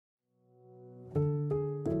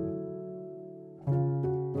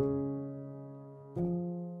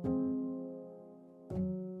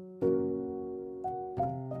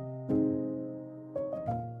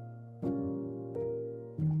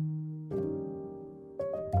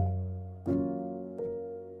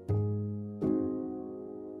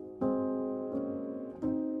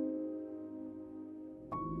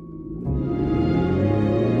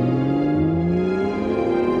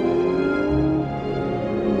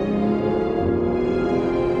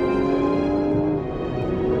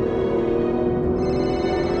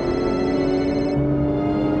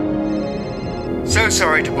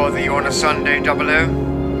sorry to bother you on a Sunday,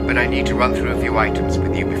 00, but I need to run through a few items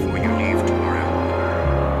with you before you leave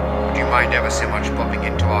tomorrow. Would you mind ever so much popping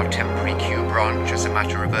into our temporary Q branch as a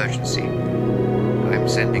matter of urgency? I'm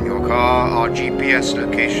sending your car our GPS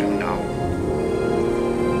location now.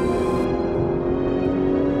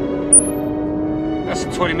 That's a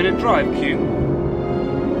 20-minute drive, Q.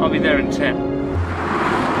 I'll be there in 10.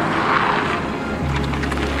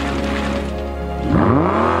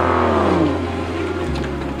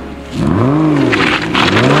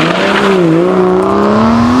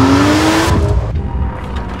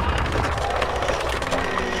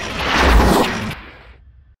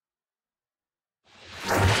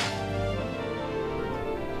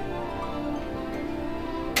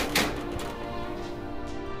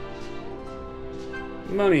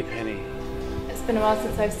 Money Penny. It's been a while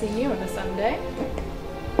since I've seen you on a Sunday.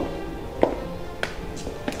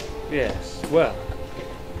 Yes, well,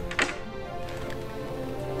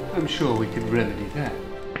 I'm sure we could remedy that.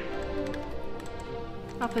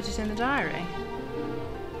 I'll put it in the diary.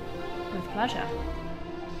 With pleasure.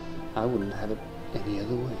 I wouldn't have it any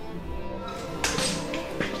other way.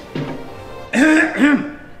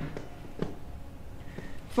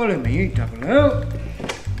 Follow me, 00.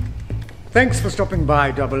 Thanks for stopping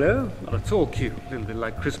by, 00. Not at all, Q. A little bit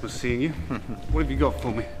like Christmas seeing you. What have you got for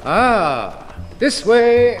me? Ah, this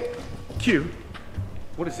way. Q,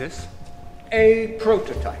 what is this? A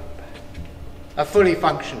prototype. A fully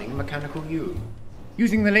functioning mechanical U.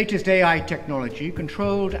 Using the latest AI technology,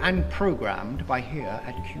 controlled and programmed by here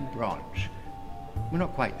at Q Branch. We're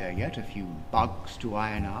not quite there yet. A few bugs to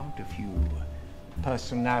iron out, a few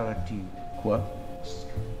personality quirks.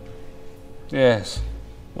 Yes.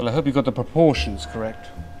 Well, I hope you got the proportions correct.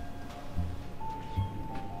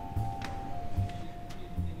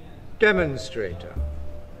 Demonstrator.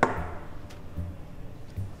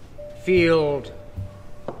 Field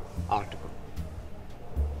article.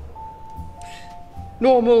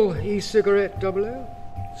 Normal e-cigarette, 00.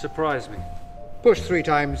 Surprise me. Push 3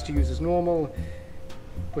 times to use as normal.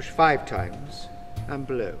 Push 5 times and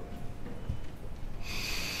blow.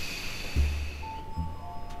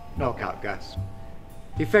 Knockout gas.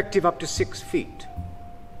 Effective up to 6 feet.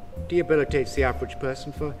 Debilitates the average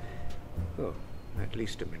person for, at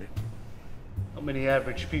least a minute. Not many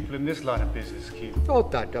average people in this line of business, Q.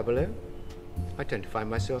 Thought that, 00. I tend to find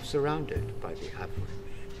myself surrounded by the average.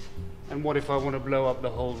 And what if I want to blow up the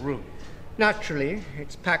whole room? Naturally,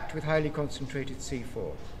 it's packed with highly concentrated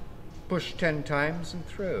C4. Push 10 times and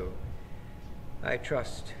throw. I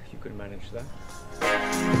trust you can manage that.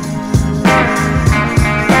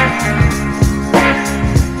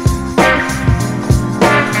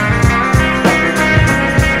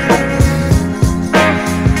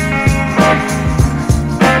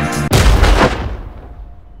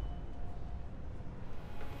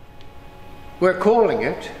 We're calling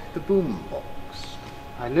it the boom box.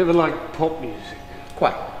 I never liked pop music.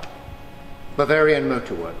 Quite. Bavarian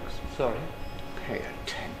Motor Works. Sorry. Pay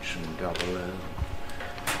attention, 00.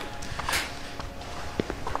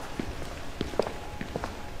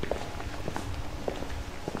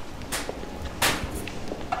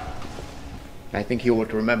 I think you ought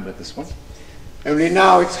to remember this one. Only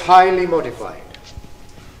now it's highly modified.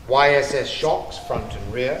 YSS shocks, front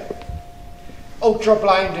and rear.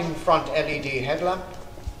 Ultra-blinding front LED headlamp.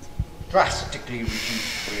 Drastically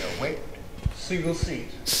reduced rear weight. Single seat.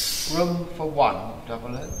 Room for 1,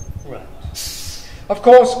 00. Right. Of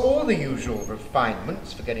course, all the usual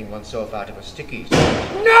refinements for getting oneself out of a sticky...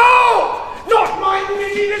 No! Not my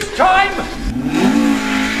mini this time!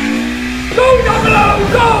 Go,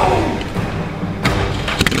 00, go!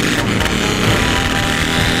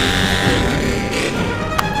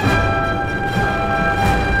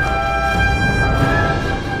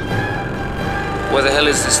 Where the hell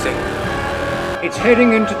is this thing? It's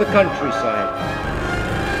heading into the countryside.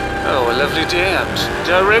 Oh, a lovely day out.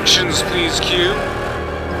 Directions, please, Q.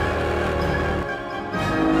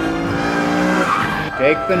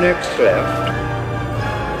 Take the next left.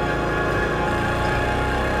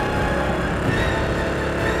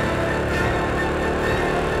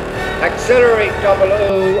 Accelerate,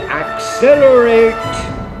 00, accelerate!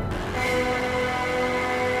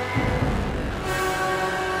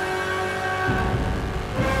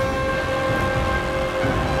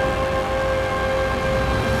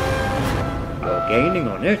 Gaining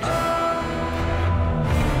on it.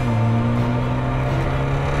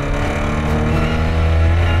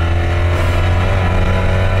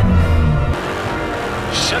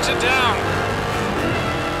 Shut it down.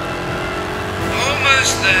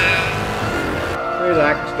 Almost there.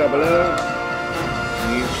 Relax, 00.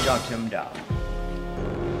 You've shut him down.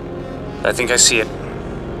 I think I see it.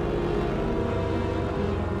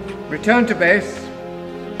 Return to base.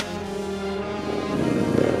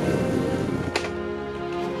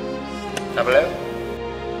 Double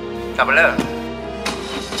O? Double O?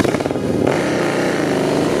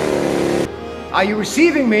 Are you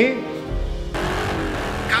receiving me?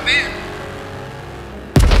 Come in!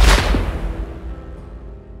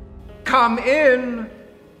 Come in!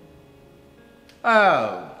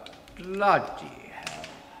 Oh, bloody hell.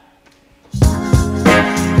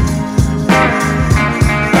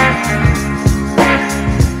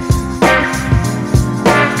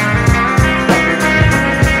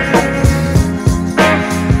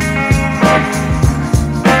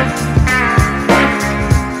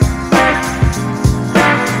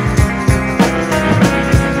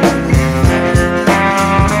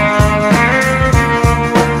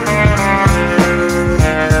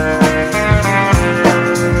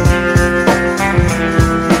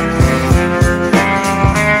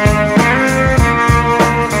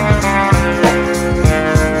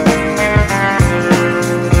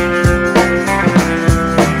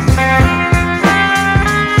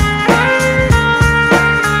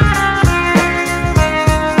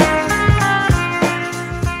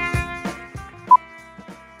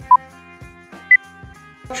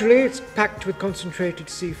 Actually, it's packed with concentrated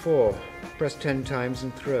C4. Press 10 times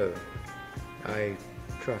and throw. I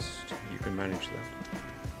trust you can manage that.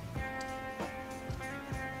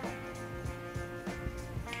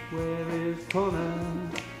 Where is Connor?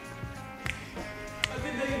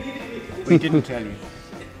 We didn't tell you.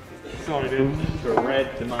 Sorry, dude. The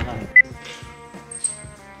red to my hand.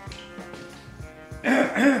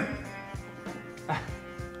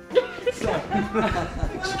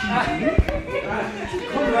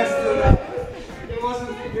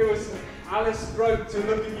 It was Alice broke to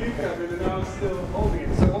look at you, Kevin, and I was still holding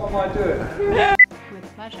it. So what am I doing?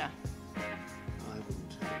 With pleasure. I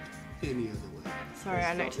wouldn't have it any other way. Sorry,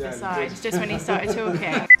 I looked to the side just when he started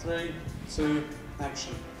talking. 3, 2,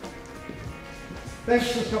 action.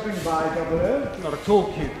 Thanks for stopping by, Double O. Not at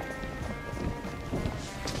all, Q.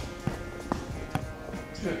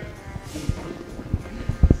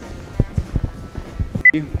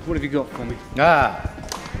 What have you got for me? Ah,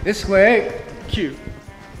 this way. Q,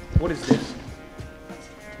 what is this?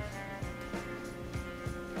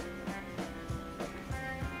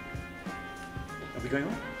 Are we going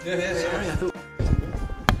on? Yeah. Sorry, I thought...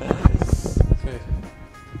 Okay.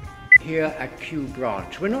 Here at Q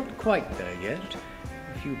Branch. We're not quite there yet.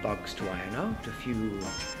 A few bugs to iron out, a few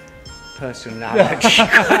personality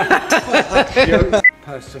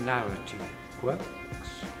quirks.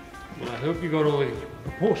 Well, I hope you got all the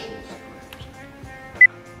proportions.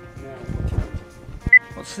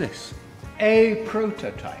 What's this? A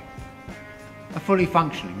prototype. A fully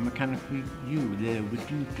functioning mechanical U there with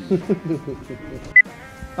you.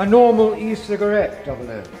 A normal e-cigarette, Double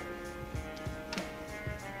O.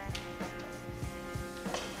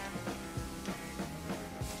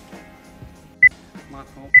 My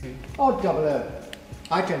fault. Odd, Double O.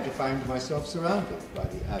 I tend to find myself surrounded by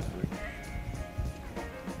the average.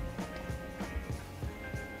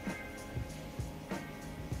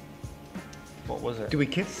 What was it? Do we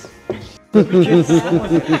kiss? How do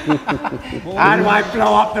I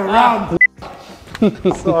blow up the rum?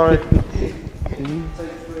 Sorry. So